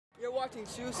watching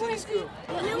ShoeCity Scoop.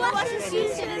 You're watching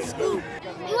ShoeCity Scoop.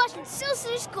 You're watching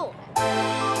ShoeCity Scoop.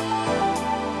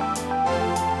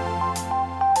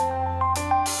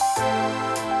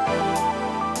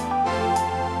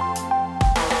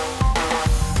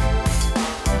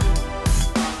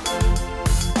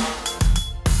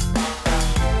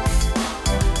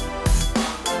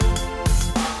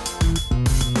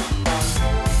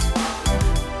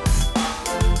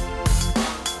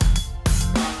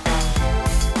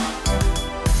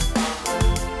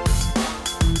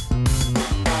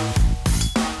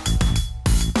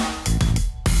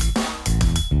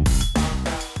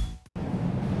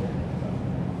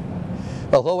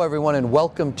 Hello everyone and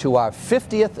welcome to our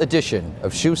 50th edition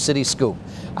of ShoeCity Scoop.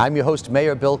 I'm your host,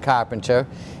 Mayor Bill Carpenter,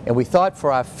 and we thought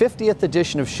for our 50th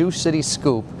edition of ShoeCity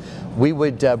Scoop we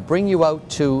would bring you out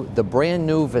to the brand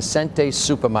new Vicente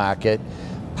supermarket,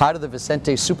 part of the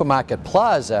Vicente Supermarket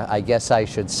Plaza, I guess I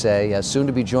should say, soon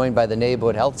to be joined by the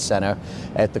Neighborhood Health Center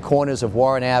at the corners of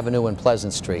Warren Avenue and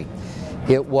Pleasant Street.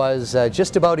 It was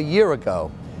just about a year ago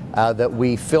that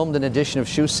we filmed an edition of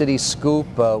ShoeCity Scoop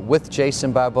with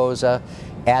Jason Barboza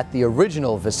at the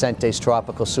original Vicente's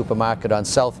Tropical Supermarket on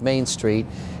South Main Street.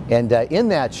 And in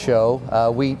that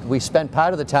show, we spent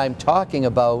part of the time talking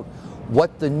about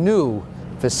what the new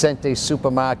Vicente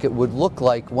Supermarket would look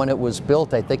like when it was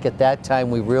built. I think at that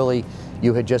time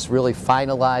you had just really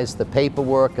finalized the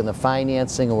paperwork and the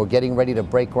financing, and we're getting ready to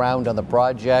break ground on the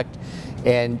project.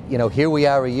 And you know, here we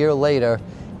are a year later.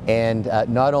 And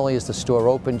not only is the store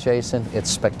open, Jason,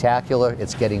 it's spectacular.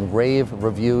 It's getting rave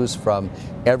reviews from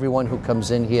everyone who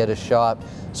comes in here to shop.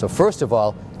 So first of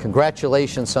all,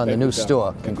 congratulations on the new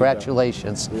store.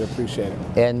 Congratulations. We appreciate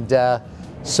it. And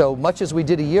so much as we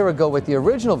did a year ago with the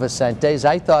original Vicente's,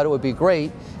 I thought it would be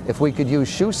great if we could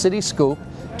use ShoeCity Scoop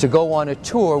to go on a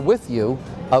tour with you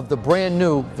of the brand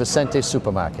new Vicente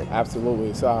Supermarket.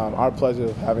 Absolutely. It's our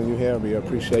pleasure having you here. We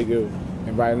appreciate you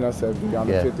inviting us to be on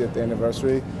the 50th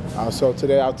anniversary. So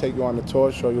today I'll take you on the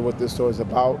tour, show you what this store is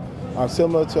about.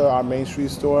 Similar to our Main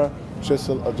Street store, just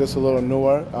a little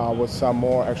newer with some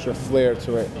more extra flair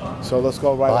to it. So let's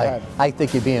go right ahead. I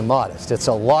think you're being modest. It's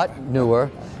a lot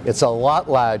newer, it's a lot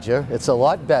larger, it's a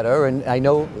lot better, and I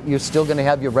know you're still going to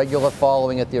have your regular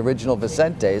following at the original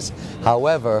Vicente's.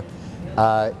 However,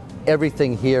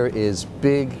 everything here is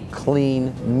big,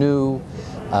 clean, new,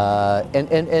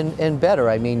 and better.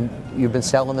 I mean, you've been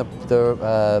selling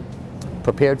the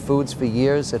prepared foods for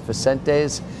years at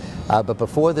Vicente's, but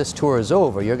before this tour is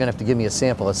over, you're going to have to give me a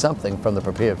sample of something from the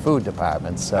prepared food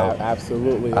department. So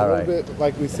absolutely, a little bit,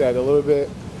 like we said, a little bit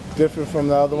different from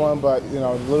the other one, but you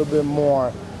know, a little bit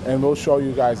more, and we'll show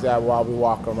you guys that while we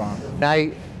walk around.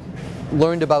 I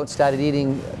learned about, started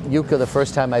eating yuca the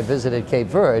first time I visited Cape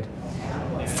Verde.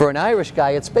 For an Irish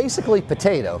guy, it's basically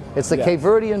potato. It's the Cape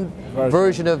Verdean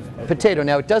version of potato.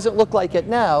 Now, it doesn't look like it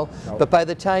now, but by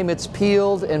the time it's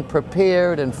peeled and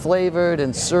prepared and flavored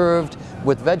and served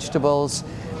with vegetables,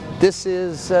 this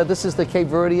is the Cape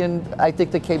Verdean, I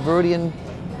think the Cape Verdean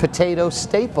potato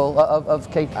staple of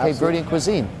Cape Verdean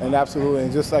cuisine. And absolutely,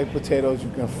 and just like potatoes,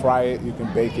 you can fry it, you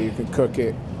can bake it, you can cook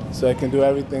it. So it can do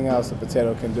everything else a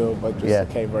potato can do, but just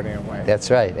the Cape Verdean way.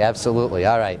 That's right, absolutely.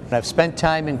 All right. I've spent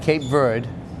time in Cape Verde.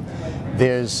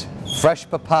 There's fresh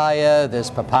papaya, there's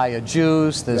papaya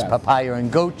juice, there's papaya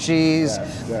and goat cheese.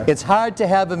 It's hard to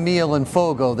have a meal in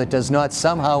Fogo that does not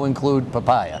somehow include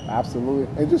papaya. Absolutely.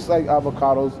 And just like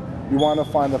avocados, you want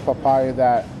to find the papaya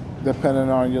that, depending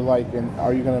on your liking,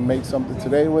 are you going to make something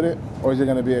today with it, or is it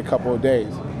going to be a couple of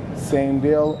days? Same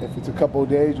deal. If it's a couple of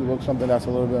days, you look for something that's a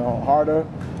little bit harder.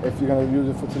 If you're going to use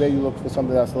it for today, you look for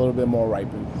something that's a little bit more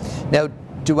ripened. Now,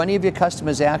 do any of your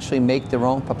customers actually make their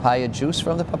own papaya juice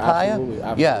from the papaya? Absolutely,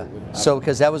 absolutely. Yeah. So,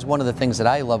 because that was one of the things that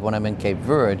I love when I'm in Cape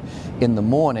Verde. In the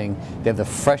morning, they have the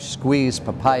fresh squeezed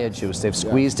papaya juice. They've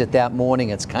squeezed it that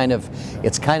morning. It's kind of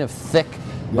thick,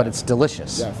 but it's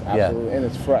delicious. Yes, absolutely, and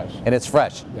it's fresh. And it's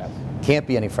fresh. Yes. Can't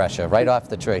be any fresher, right off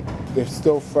the tree. They're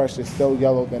still fresh, they're still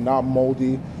yellow, they're not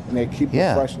moldy, and they keep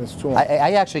the freshness to them.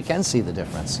 I actually can see the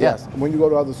difference. Yes. When you go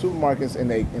to other supermarkets and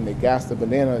they gas the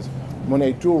bananas, when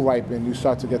they do ripen, you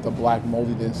start to get the black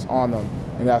moldiness on them,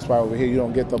 and that's why over here you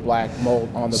don't get the black mold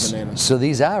on the bananas. So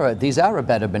these are a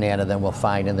better banana than we'll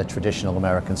find in the traditional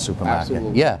American supermarket.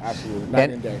 Absolutely. Yeah, absolutely. Night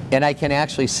and day. And I can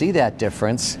actually see that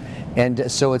difference.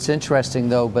 And so it's interesting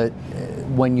though, but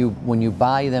when you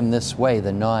buy them this way,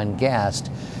 the non-gassed,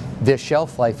 their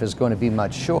shelf life is going to be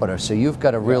much shorter. So you've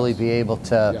got to really be able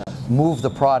to move the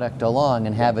product along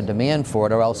and have a demand for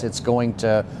it, or else it's going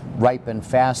to ripen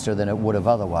faster than it would have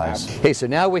otherwise. Okay, so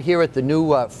now we're here at the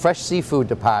new fresh seafood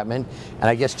department, and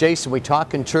I guess, Jason, we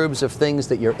talk in terms of things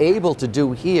that you're able to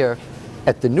do here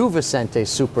at the new Vicente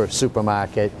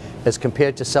supermarket as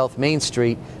compared to South Main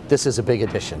Street, this is a big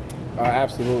addition.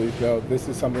 Absolutely, Bill. This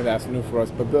is something that's new for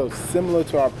us. But Bill, similar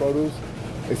to our produce,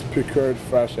 it's procured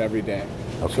fresh every day.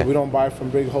 Okay. So we don't buy from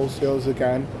big wholesalers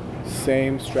again.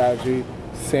 Same strategy,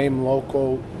 same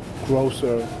local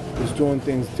grocer is doing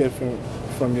things different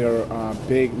from your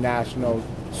big national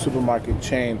supermarket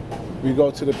chain. We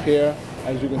go to the pier,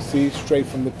 as you can see, straight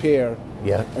from the pier,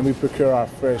 Yeah. and we procure our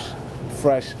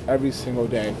fresh every single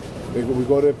day. We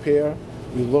go to the pier,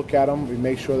 we look at them, we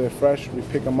make sure they're fresh, we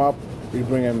pick them up, we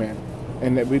bring them in.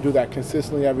 And we do that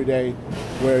consistently every day,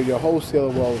 where your wholesaler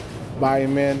will buy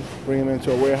them in, bring them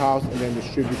into a warehouse, and then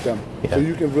distribute them. Yeah. So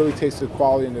you can really taste the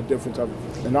quality and the difference of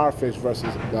in our fish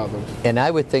versus the others. And I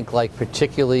would think, like,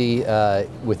 particularly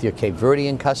with your Cape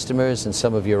Verdean customers and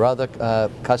some of your other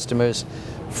customers,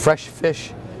 fresh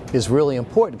fish is really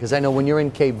important, because I know when you're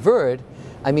in Cape Verde,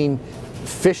 I mean,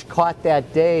 fish caught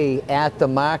that day at the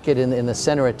market in the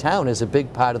center of town is a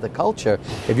big part of the culture.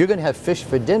 If you're going to have fish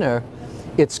for dinner,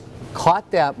 it's caught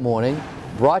that morning,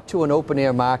 brought to an open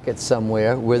air market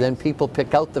somewhere, where then people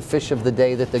pick out the fish of the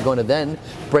day that they're going to then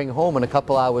bring home, and a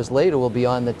couple hours later will be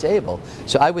on the table.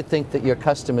 So I would think that your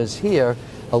customers here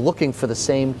are looking for the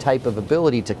same type of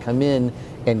ability to come in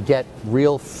and get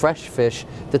real fresh fish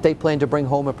that they plan to bring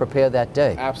home and prepare that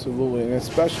day. Absolutely, and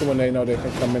especially when they know they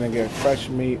can come in and get fresh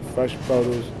meat, fresh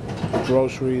produce,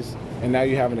 groceries, and now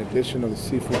you have an addition of the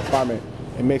seafood department.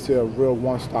 It makes it a real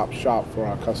one-stop shop for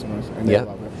our customers, and they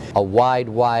love it. A wide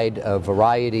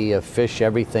variety of fish,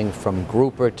 everything from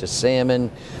grouper to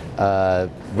salmon.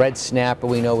 Red snapper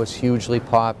we know is hugely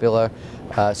popular.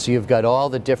 So you've got all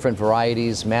the different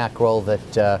varieties, mackerel,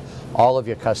 that all of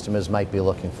your customers might be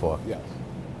looking for. Yes.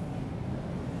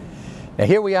 Now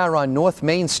here we are on North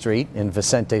Main Street in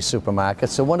Vicente Supermarket.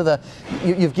 So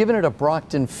you've given it a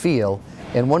Brockton feel,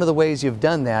 and one of the ways you've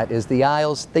done that is the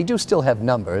aisles, they do still have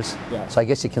numbers. Yes. So I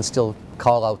guess you can still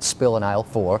call out Spill in aisle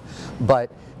 4,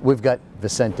 but we've got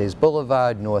Vicente's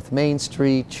Boulevard, North Main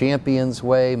Street, Champions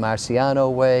Way,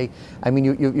 Marciano Way. I mean,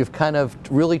 you've kind of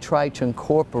really tried to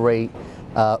incorporate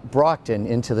Brockton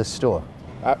into the store.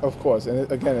 Of course, and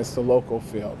again, it's the local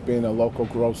feel. Being a local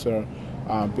grocer,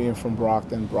 being from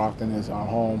Brockton, Brockton is our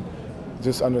home.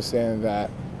 Just understanding that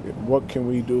what can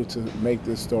we do to make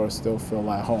this store still feel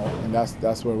at home, and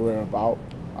that's what we're about.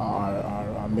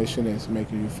 Our mission is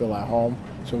making you feel at home.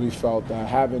 So we felt that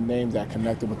having names that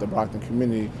connected with the Brockton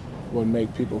community would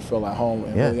make people feel at home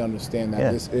and really understand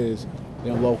that this is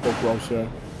your local grocer,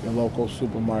 your local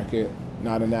supermarket,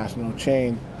 not a national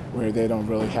chain where they don't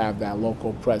really have that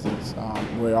local presence,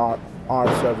 where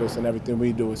our service and everything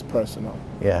we do is personal.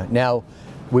 Yeah. Now,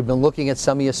 we've been looking at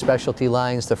some of your specialty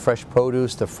lines, the fresh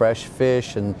produce, the fresh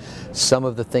fish, and some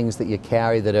of the things that you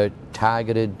carry that are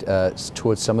targeted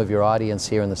towards some of your audience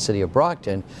here in the city of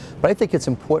Brockton. But I think it's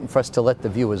important for us to let the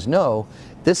viewers know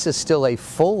this is still a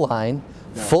full line,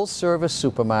 full service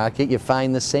supermarket. You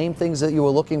find the same things that you were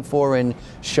looking for in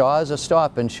Shaw's or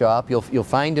Stop and Shop. You'll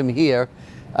find them here,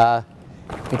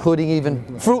 including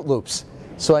even Fruit Loops.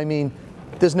 So I mean,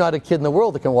 there's not a kid in the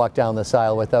world that can walk down this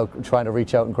aisle without trying to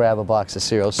reach out and grab a box of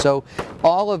cereal. So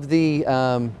all of the,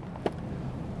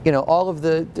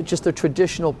 just the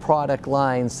traditional product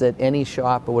lines that any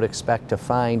shopper would expect to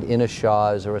find in a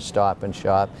Shaw's or a Stop and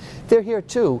Shop, they're here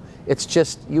too. It's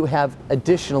just you have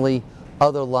additionally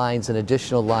other lines and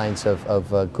additional lines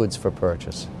of goods for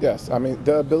purchase. Yes, I mean,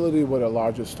 the ability with a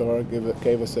larger store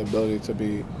gave us the ability to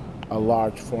be a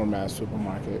large format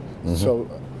supermarket. So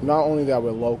not only that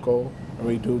we're local, and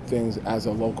we do things as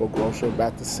a local grocer, but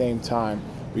at the same time,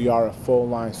 we are a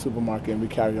full-line supermarket, and we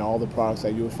carry all the products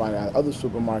that you would find at other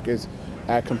supermarkets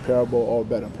at comparable or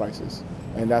better prices.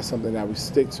 And that's something that we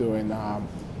stick to. And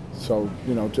so,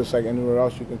 just like anywhere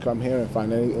else, you can come here and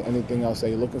find anything else that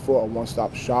you're looking for, a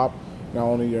one-stop shop, not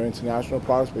only your international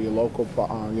products, but your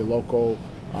local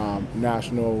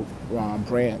national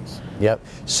brands. Yep.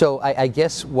 So I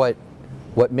guess what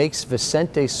makes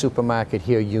Vicente Supermarket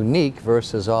here unique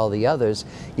versus all the others,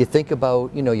 you think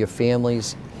about, your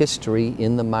family's history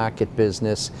in the market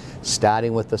business,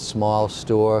 starting with a small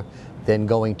store, then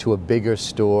going to a bigger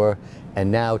store, and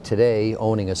now today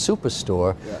owning a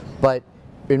superstore. Yes. But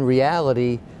in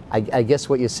reality, I guess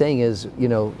what you're saying is,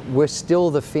 we're still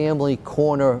the family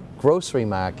corner grocery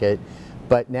market,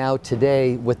 but now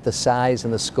today, with the size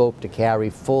and the scope to carry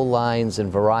full lines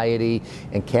and variety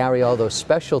and carry all those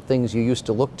special things you used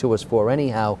to look to us for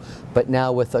anyhow, but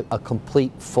now with a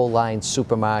complete full line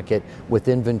supermarket with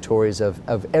inventories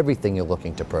of everything you're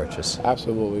looking to purchase.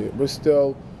 Absolutely.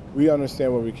 We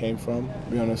understand where we came from.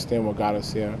 We understand what got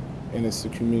us here, and it's the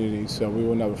community, so we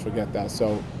will never forget that.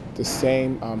 So the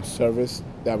same service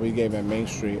that we gave at Main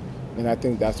Street, and I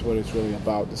think that's what it's really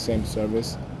about, the same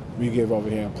service we give over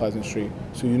here in Pleasant Street.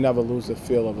 So you never lose the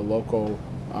feel of a local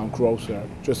grocer.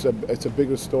 It's a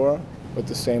bigger store, but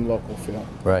the same local feel.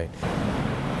 Right.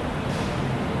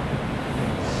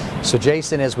 So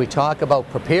Jason, as we talk about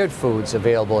prepared foods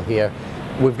available here,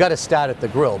 we've got to start at the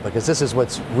grill, because this is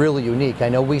what's really unique. I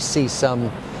know we see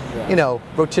some, you know,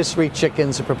 rotisserie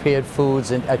chickens and prepared foods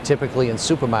typically in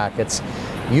supermarkets.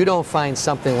 You don't find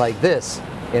something like this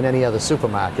in any other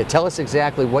supermarket. Tell us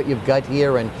exactly what you've got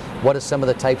here and what are some of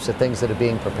the types of things that are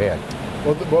being prepared.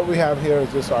 Well, what we have here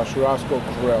is just our churrasco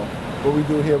grill. What we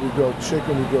do here, we grill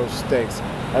chicken, we grill steaks.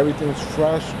 Everything's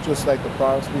fresh, just like the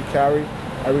products we carry.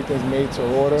 Everything's made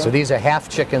to order. So these are half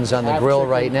chickens on the grill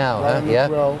right now, right huh? On the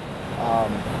grill.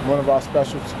 One of our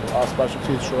specialties,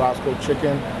 churrasco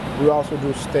chicken. We also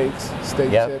do steak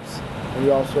tips, and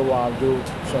we also do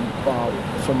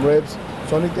some ribs.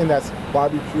 So anything that's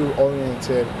barbecue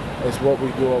oriented is what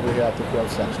we do over here at the grill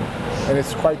section, and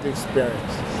it's quite the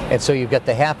experience. And so you've got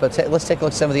the half, but let's take a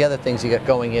look at some of the other things you got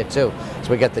going here too.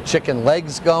 So we got the chicken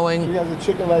legs going. So he has the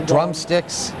chicken leg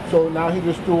drumsticks. So now he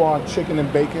just threw on chicken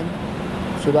and bacon.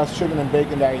 So that's chicken and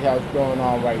bacon that he has going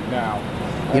on right now.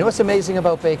 You know what's amazing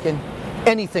about bacon?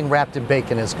 Anything wrapped in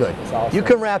bacon is good. Awesome. You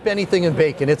can wrap anything in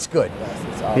bacon, it's good. Yes,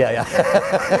 it's awesome. Yeah.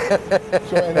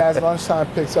 So and as lunchtime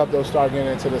picks up, they'll start getting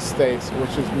into the steaks,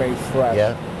 which is made fresh.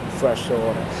 Yeah. Fresh to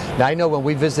order. Now I know when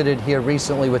we visited here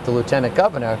recently with the Lieutenant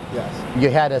Governor, yes, you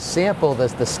had a sample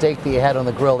of the steak that you had on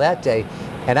the grill that day,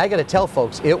 and I got to tell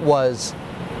folks, it was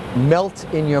melt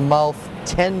in your mouth,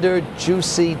 tender,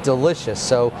 juicy, delicious.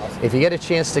 So awesome. If you get a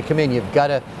chance to come in, you've got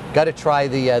to try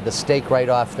the steak right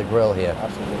off the grill here.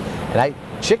 Absolutely. And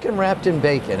chicken wrapped in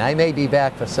bacon. I may be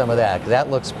back for some of that, because that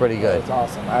looks pretty good. It's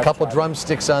awesome. A couple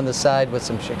drumsticks on the side with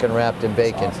some chicken wrapped in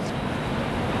bacon. Awesome.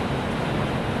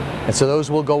 And so those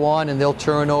will go on and they'll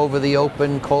turn over the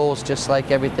open coals just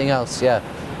like everything else. Yeah.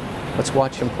 Let's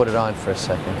watch him put it on for a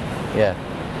second. Yeah.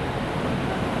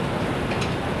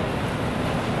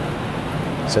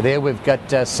 So there we've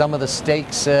got some of the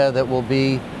steaks that will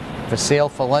be for sale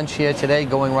for lunch here today,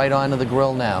 going right onto the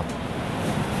grill now.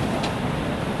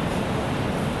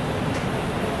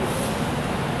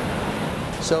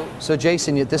 So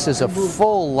Jason, this is a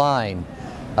full line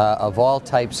of all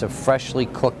types of freshly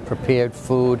cooked, prepared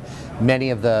food, many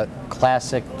of the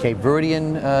classic Cape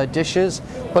Verdean dishes,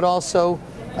 but also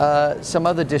some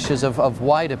other dishes of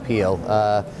wide appeal.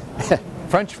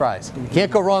 French fries.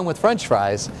 Can't go wrong with French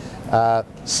fries.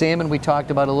 Salmon we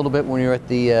talked about a little bit when we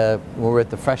were at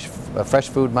the fresh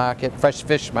food market, fresh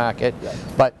fish market, yes.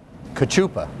 But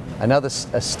cachupa, another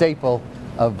staple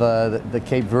of the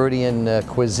Cape Verdean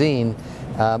cuisine.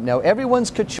 Now everyone's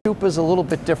cachupa is a little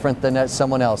bit different than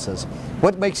someone else's.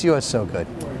 What makes yours so good?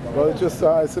 Well,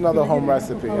 it's another home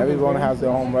recipe. Everyone has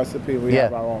their home recipe. We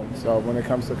have our own. So when it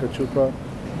comes to cachupa,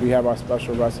 we have our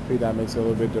special recipe that makes it a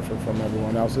little bit different from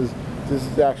everyone else's. This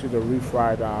is actually the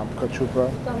refried cachupa.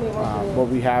 What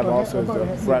we have also is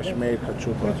the fresh made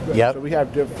cachupa. Yep. So we have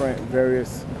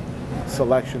various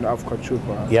selection of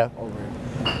cachupa over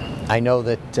here. I know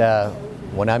that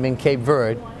when I'm in Cape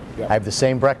Verde, I have the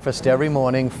same breakfast every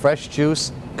morning: fresh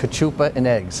juice, cachupa, and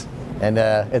eggs. And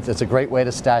it's a great way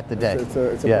to start the day.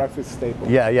 It's a breakfast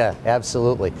staple. Yeah,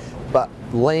 absolutely. But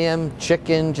lamb,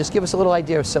 chicken, just give us a little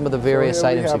idea of some of the various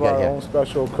items you got here. We have our own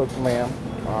special cooked lamb,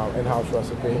 in-house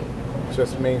recipe. It's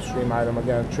just mainstream item.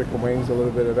 Again, chicken wings, a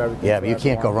little bit of everything. Yeah, but you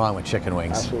can't go wrong with chicken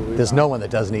wings. Absolutely. There's no one that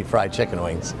doesn't eat fried chicken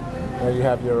wings. And you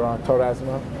have your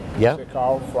torazma,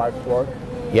 fried pork.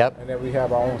 Yep. And then we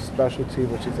have our own specialty,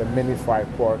 which is a mini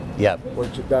fried pork. Yep.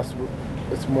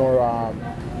 It's more,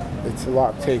 it's a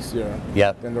lot tastier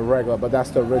than the regular, but that's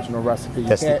the original recipe.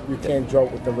 You can't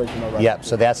joke with the original recipe. Yep.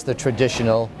 So that's the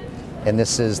traditional, and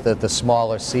this is the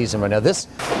smaller seasoned one. Now this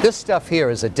stuff here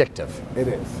is addictive. It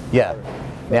is. Yeah.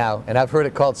 Now, and I've heard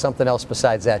it called something else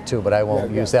besides that too, but I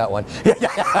won't use that one.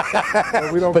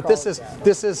 Well, we don't but call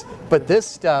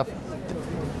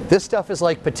this stuff is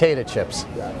like potato chips.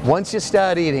 Once you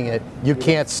start eating it, you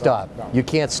can't stop. You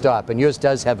can't stop. And yours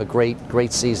does have a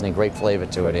great seasoning, great flavor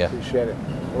to it. Yeah. Appreciate it.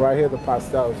 Right here, the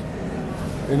pastels.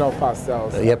 You know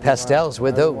pastels. Yeah, pastels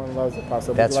with those. Everyone loves the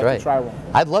pastel. That's Would you like right. to try one?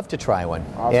 I'd love to try one.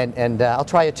 Awesome. And I'll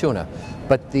try a tuna.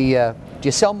 But do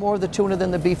you sell more of the tuna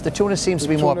than the beef? The tuna seems to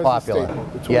be more popular.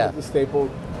 The tuna is the staple.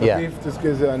 The beef just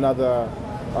gives it another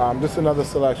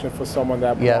selection for someone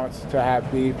that wants to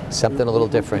have beef. Something a little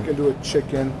different. We can do a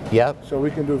chicken. Yep. So we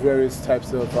can do various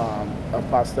types of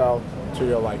pastel to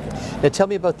your liking. Now tell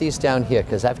me about these down here,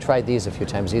 because I've tried these a few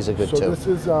times. These are good too. So this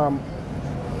is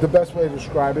the best way to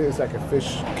describe it is like a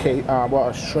fish cake,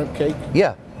 a shrimp cake.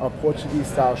 Yeah. a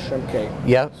Portuguese-style shrimp cake.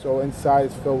 Yep. So inside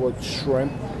it's filled with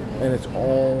shrimp and its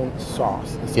own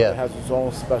sauce. And so Yeah. it has its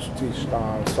own specialty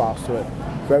sauce to it.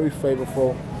 Very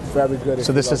flavorful, very good.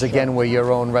 So this is again where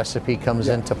your own recipe comes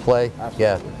into play?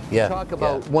 Absolutely. Yeah. Talk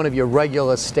about one of your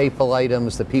regular staple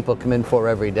items that people come in for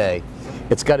every day.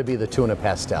 It's got to be the tuna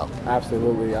pastel.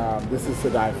 Absolutely. This is to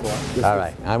die for. All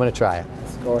right, I'm going to try it.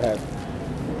 Go ahead.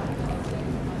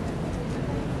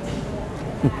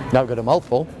 Now I've got a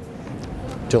mouthful.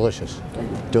 Delicious.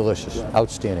 Delicious. Yeah.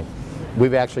 Outstanding.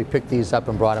 We've actually picked these up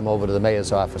and brought them over to the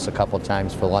mayor's office a couple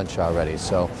times for lunch already.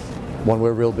 So when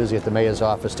we're real busy at the mayor's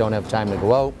office, don't have time to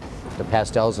go out, the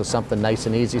pastels are something nice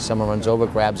and easy. Someone runs over,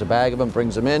 grabs a bag of them,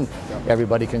 brings them in.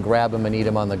 Everybody can grab them and eat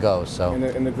them on the go. So.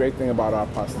 And the great thing about our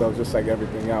pastels, just like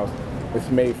everything else, it's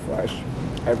made fresh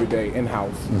every day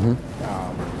in-house.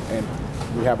 And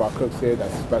we have our cooks here that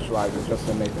specialize just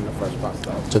in making the fresh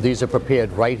pastels. So these are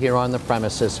prepared right here on the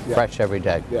premises, fresh every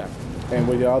day. Yeah. And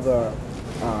with the other,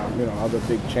 other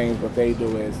big chains, what they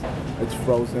do is it's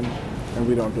frozen. And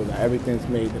we don't do that. Everything's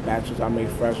made, the batches are made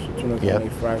fresh, the tuna's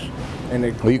made fresh. And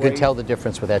well, you can tell the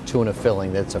difference with that tuna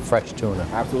filling, that's a fresh tuna.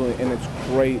 Absolutely, and it's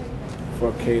great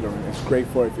for catering. It's great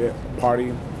for if you're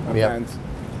party events.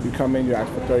 You come in, you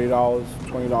ask for $30,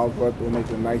 $20 worth, we'll make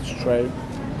a nice tray.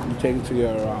 You take it to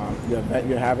your event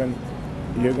you're having,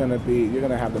 you're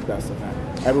gonna have the best event.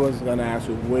 Everyone's gonna ask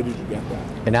you, where did you get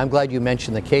that? And I'm glad you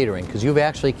mentioned the catering, because you've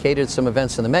actually catered some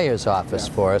events in the mayor's office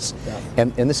for us.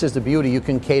 And this is the beauty, you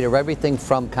can cater everything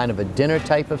from kind of a dinner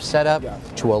type of setup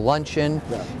to a luncheon.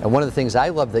 And one of the things I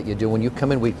love that you do when you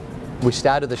come in, we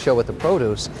started the show with the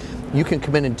produce, you can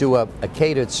come in and do a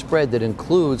catered spread that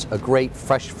includes a great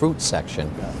fresh fruit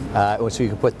section. So you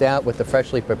can put that with the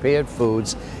freshly prepared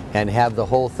foods and have the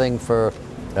whole thing for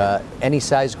any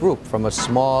size group, from a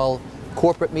small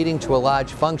corporate meeting to a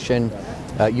large function.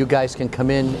 You guys can come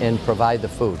in and provide the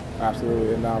food.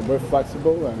 Absolutely, and we're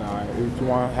flexible, and if you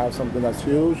want to have something that's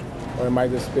huge, or it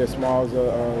might just be as small as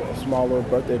a small little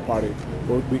birthday party,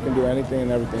 we can do anything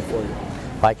and everything for you.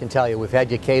 I can tell you, we've had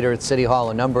you cater at City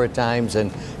Hall a number of times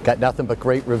and got nothing but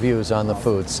great reviews on the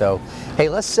food. So, hey,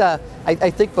 let's, I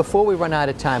think before we run out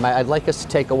of time, I'd like us to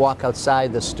take a walk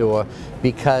outside the store,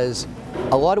 because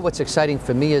a lot of what's exciting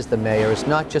for me as the mayor is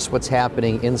not just what's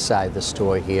happening inside the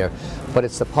store here, but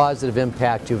it's the positive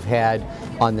impact you've had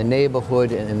on the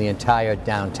neighborhood and the entire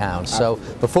downtown. So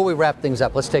before we wrap things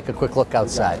up, let's take a quick look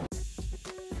outside.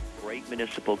 Great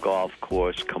municipal golf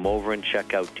course. Come over and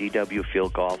check out DW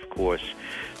Field Golf Course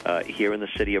here in the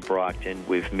city of Brockton.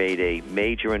 We've made a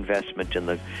major investment in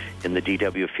the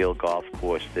DW Field Golf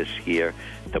Course this year.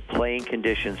 The playing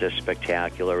conditions are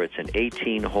spectacular. It's an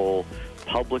 18-hole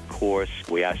public course.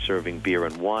 We are serving beer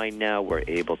and wine now. We're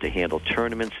able to handle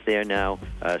tournaments there now.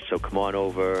 So come on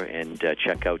over and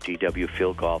check out DW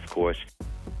Field Golf Course.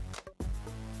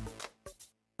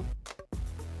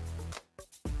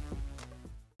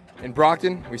 In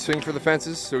Brockton, we swing for the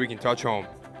fences so we can touch home.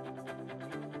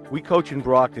 We coach in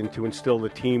Brockton to instill the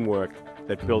teamwork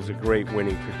that builds a great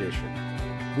winning tradition.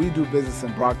 We do business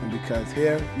in Brockton because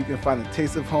here you can find a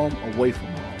taste of home away from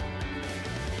home.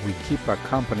 We keep our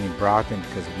company in Brockton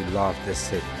because we love this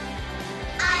city.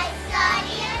 I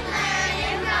study and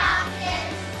learn in Brockton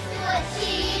to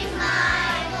achieve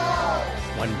my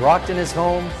goals. When Brockton is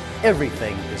home,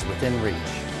 everything is within reach.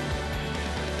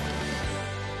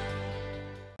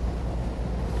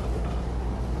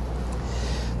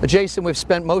 Jason, we've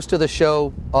spent most of the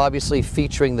show obviously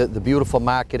featuring the beautiful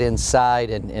market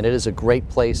inside, and it is a great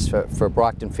place for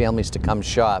Brockton families to come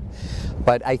shop.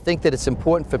 But I think that it's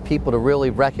important for people to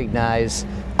really recognize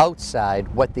outside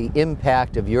what the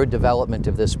impact of your development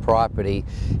of this property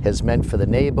has meant for the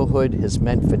neighborhood, has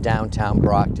meant for downtown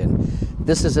Brockton.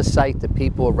 This is a site that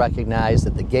people will recognize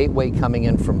that the gateway coming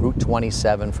in from Route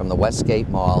 27 from the Westgate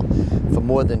Mall for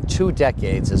more than 2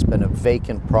 decades has been a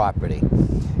vacant property.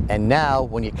 And now,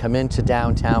 when you come into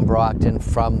downtown Brockton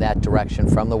from that direction,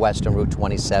 from the western Route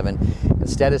 27,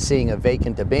 instead of seeing a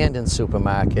vacant, abandoned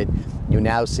supermarket, you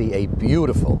now see a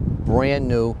beautiful, brand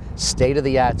new,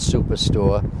 state-of-the-art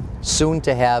superstore, soon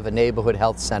to have a neighborhood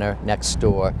health center next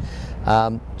door.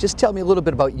 Just tell me a little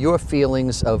bit about your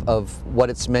feelings of what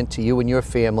it's meant to you and your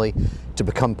family to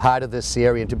become part of this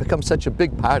area and to become such a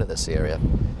big part of this area.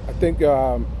 I think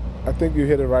you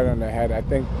hit it right on the head. I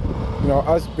think,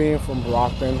 us being from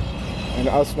Brockton and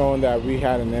us knowing that we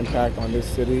had an impact on this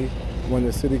city when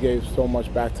the city gave so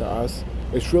much back to us,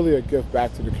 it's really a gift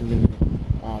back to the community.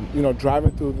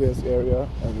 Driving through this area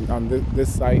and on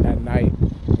this site at night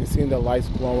and seeing the lights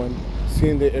glowing,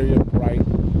 seeing the area bright,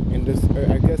 and just,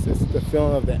 I guess it's the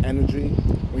feeling of the energy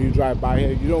when you drive by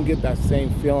here. You don't get that same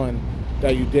feeling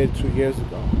that you did 2 years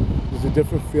ago. There's a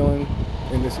different feeling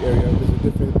in this area. There's a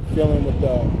different feeling with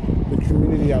the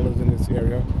community that lives in this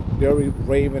area. They're already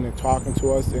raving and talking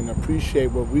to us and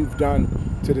appreciate what we've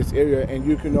done to this area, and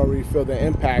you can already feel the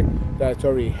impact that it's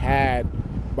already had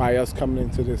by us coming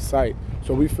into this site.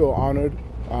 So we feel honored.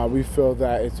 We feel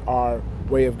that it's our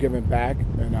way of giving back,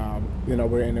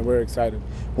 and we're excited.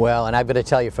 Well, and I've got to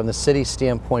tell you, from the city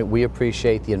standpoint, we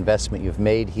appreciate the investment you've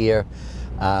made here.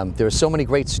 There are so many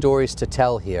great stories to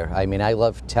tell here. I mean, I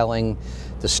love telling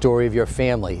the story of your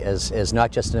family as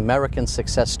not just an American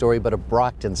success story, but a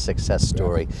Brockton success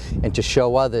story, and to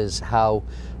show others how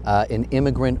an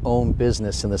immigrant-owned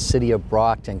business in the city of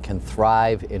Brockton can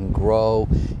thrive and grow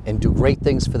and do great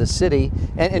things for the city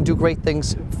and do great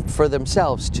things for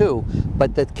themselves too,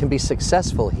 but that can be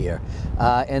successful here.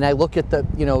 And I look at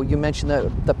you mentioned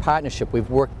the partnership.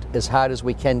 We've worked as hard as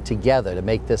we can together to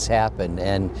make this happen,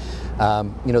 and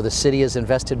the city has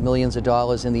invested millions of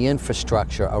dollars in the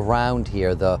infrastructure around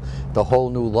here, the whole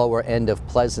new lower end of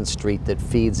Pleasant Street that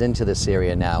feeds into this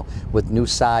area now, with new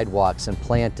sidewalks and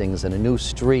plantings and a new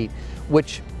street,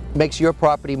 which makes your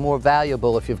property more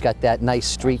valuable if you've got that nice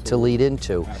street to lead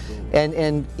into.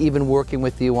 And even working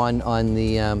with you on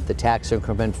the tax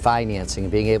increment financing,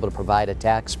 being able to provide a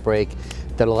tax break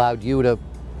that allowed you to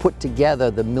put together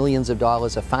the millions of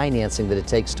dollars of financing that it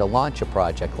takes to launch a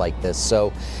project like this.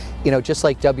 So, just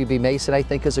like WB Mason, I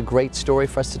think, is a great story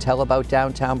for us to tell about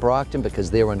downtown Brockton, because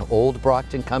they're an old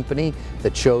Brockton company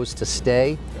that chose to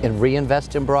stay and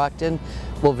reinvest in Brockton.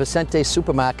 Well, Vicente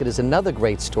Supermarket is another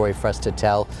great story for us to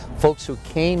tell. Folks who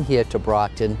came here to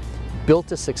Brockton,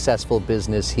 built a successful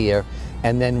business here,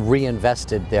 and then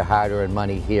reinvested their hard-earned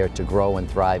money here to grow and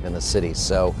thrive in the city.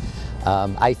 So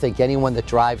I think anyone that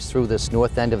drives through this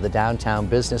north end of the downtown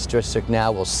business district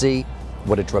now will see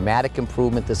what a dramatic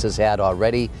improvement this has had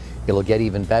already. It'll get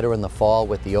even better in the fall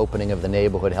with the opening of the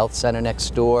neighborhood health center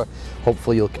next door.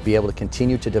 Hopefully you'll be able to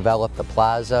continue to develop the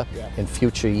plaza in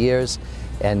future years.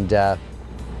 And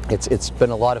it's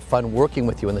been a lot of fun working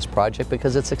with you in this project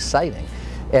because it's exciting.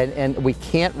 And we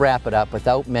can't wrap it up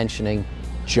without mentioning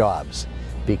jobs,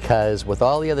 because with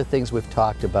all the other things we've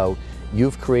talked about,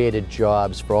 you've created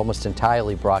jobs for almost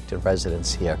entirely Brockton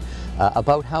residents here.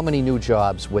 About how many new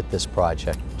jobs with this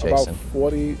project, Jason?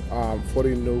 About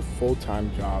 40 new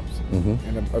full-time jobs,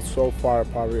 and so far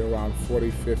probably around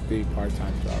 40, 50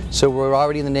 part-time jobs. So we're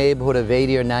already in the neighborhood of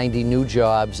 80 or 90 new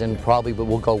jobs, and probably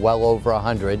will go well over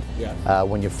 100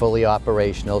 when you're fully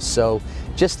operational. So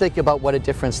just think about what a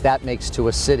difference that makes to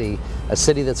a city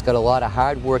that's got a lot of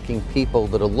hard-working people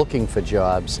that are looking for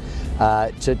jobs.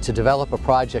 To develop a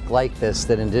project like this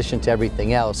that, in addition to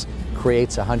everything else,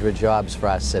 creates 100 jobs for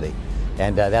our city.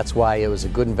 And that's why it was a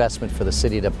good investment for the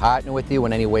city to partner with you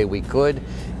in any way we could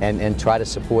and try to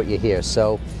support you here.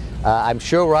 So I'm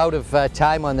sure we're out of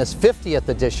time on this 50th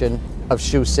edition of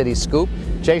ShoeCity Scoop.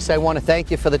 Jason, I want to thank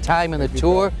you for the time and the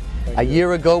tour. A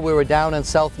year ago, we were down on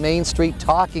South Main Street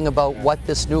talking about what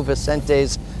this new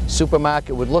Vicente's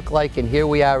supermarket would look like, and here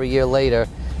we are a year later,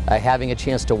 having a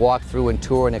chance to walk through and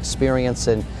tour and experience.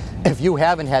 And if you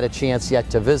haven't had a chance yet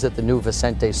to visit the new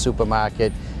Vicente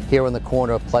supermarket here on the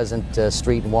corner of Pleasant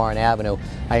Street and Warren Avenue,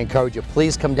 I encourage you,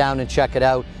 please come down and check it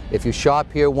out. If you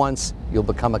shop here once, you'll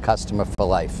become a customer for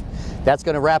life. That's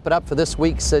going to wrap it up for this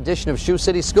week's edition of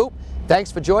ShoeCity Scoop.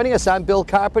 Thanks for joining us. I'm Bill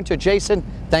Carpenter. Jason,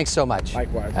 thanks so much.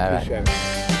 Likewise, appreciate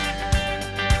it.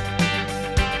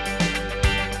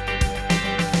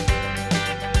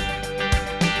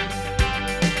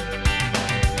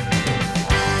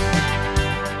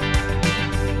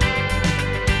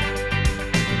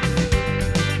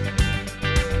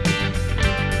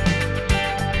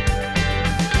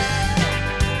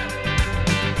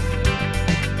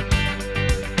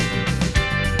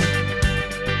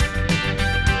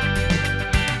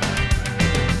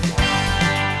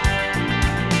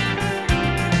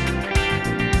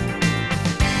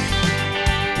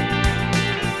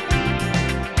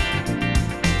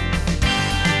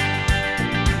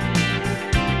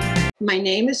 My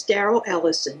name is Darrell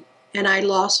Ellison, and I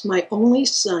lost my only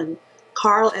son,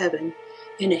 Carl Evan,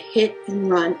 in a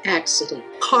hit-and-run accident.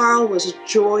 Carl was a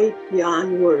joy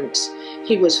beyond words.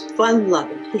 He was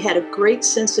fun-loving. He had a great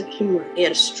sense of humor. He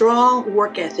had a strong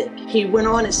work ethic. He went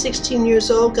on at 16 years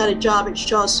old, got a job at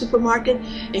Shaw's Supermarket,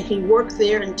 and he worked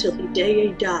there until the day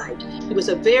he died. He was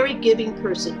a very giving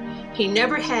person. He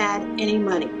never had any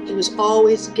money. He was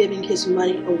always giving his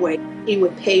money away. He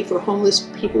would pay for homeless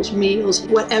people's meals,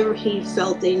 whatever he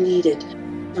felt they needed.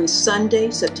 On Sunday,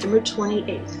 September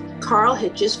 28th, Carl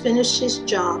had just finished his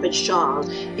job at Shaw's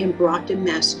in Brockton,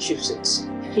 Massachusetts.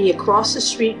 He had crossed the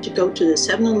street to go to the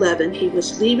 7-Eleven. He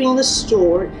was leaving the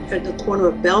store at the corner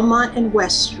of Belmont and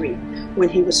West Street when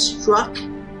he was struck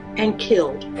and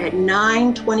killed at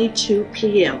 9:22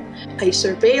 p.m. A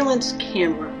surveillance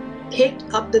camera picked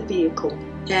up the vehicle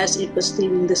as it was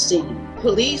leaving the scene.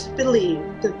 Police believe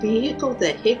the vehicle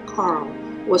that hit Carl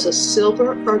was a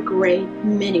silver or gray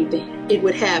minivan. It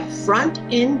would have front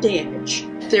end damage.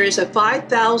 There is a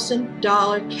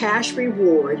 $5,000 cash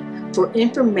reward for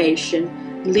information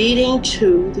leading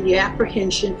to the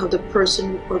apprehension of the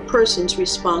person or persons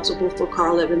responsible for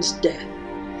Carl Evans' death.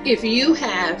 If you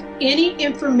have any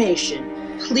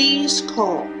information, please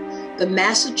call the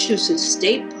Massachusetts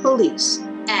State Police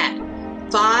at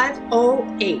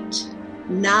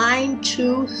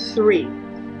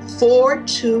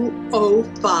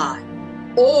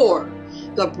 508-923-4205 or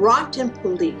the Brockton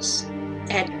Police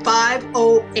at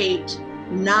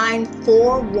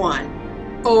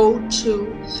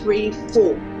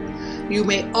 508-941-0234. You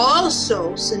may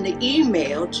also send an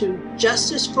email to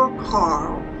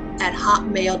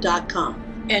justiceforcarl@hotmail.com.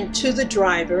 And to the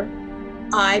driver,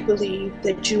 I believe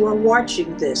that you are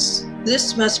watching this.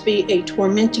 This must be a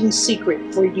tormenting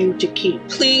secret for you to keep.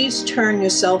 Please turn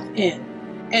yourself in.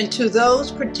 And to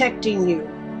those protecting you,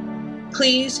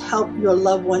 please help your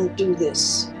loved one do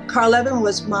this. Carl Evans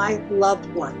was my loved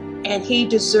one, and he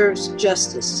deserves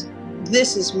justice.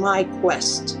 This is my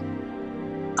quest.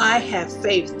 I have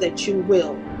faith that you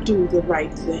will do the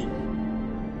right thing.